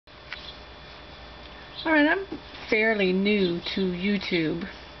Alright, I'm fairly new to YouTube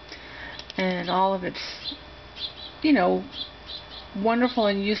and all of its, wonderful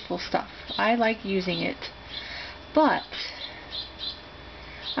and useful stuff. I like using it. But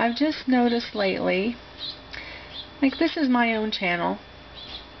I've just noticed lately, like, this is my own channel,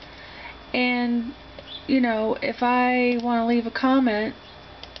 and if I want to leave a comment,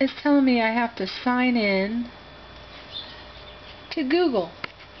 it's telling me I have to sign in to Google.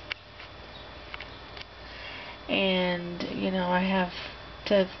 And I have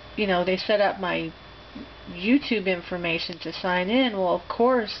to, they set up my YouTube information to sign in. Well, of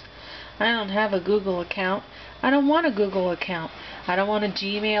course, I don't have a Google account. I don't want a Google account. I don't want a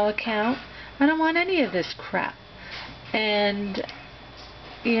Gmail account. I don't want any of this crap. And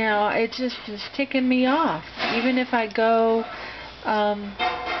it just is ticking me off. Even if I go, to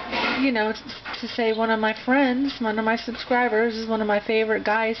say one of my friends, one of my subscribers is one of my favorite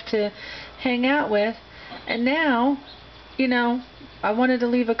guys to hang out with, and now, I wanted to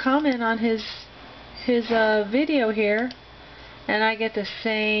leave a comment on his video here, and I get the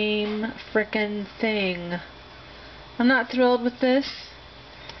same frickin' thing. I'm not thrilled with this.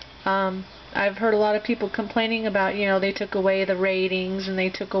 I've heard a lot of people complaining about, they took away the ratings and they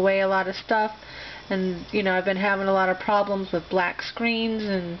took away a lot of stuff, and I've been having a lot of problems with black screens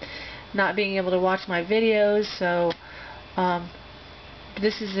and not being able to watch my videos. So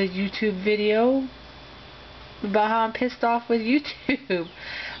this is a YouTube video about how I'm pissed off with YouTube.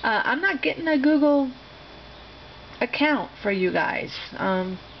 I'm not getting a Google account for you guys.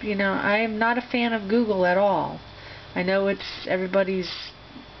 I am not a fan of Google at all. I know it's everybody's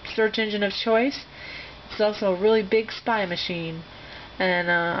search engine of choice. It's also a really big spy machine. And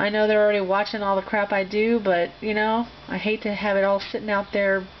I know they're already watching all the crap I do, but, I hate to have it all sitting out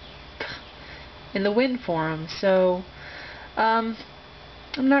there in the wind for them. So, I'm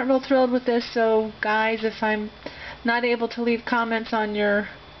not real thrilled with this. So, guys, if I'm not able to leave comments on your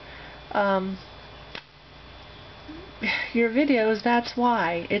videos, that's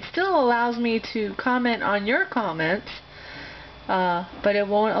why. It still allows me to comment on your comments, but it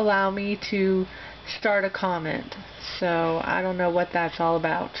won't allow me to start a comment. So I don't know what that's all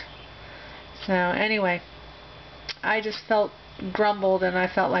about. So anyway, I just felt grumbled, and I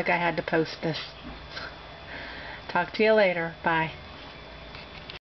felt like I had to post this. Talk to you later. Bye.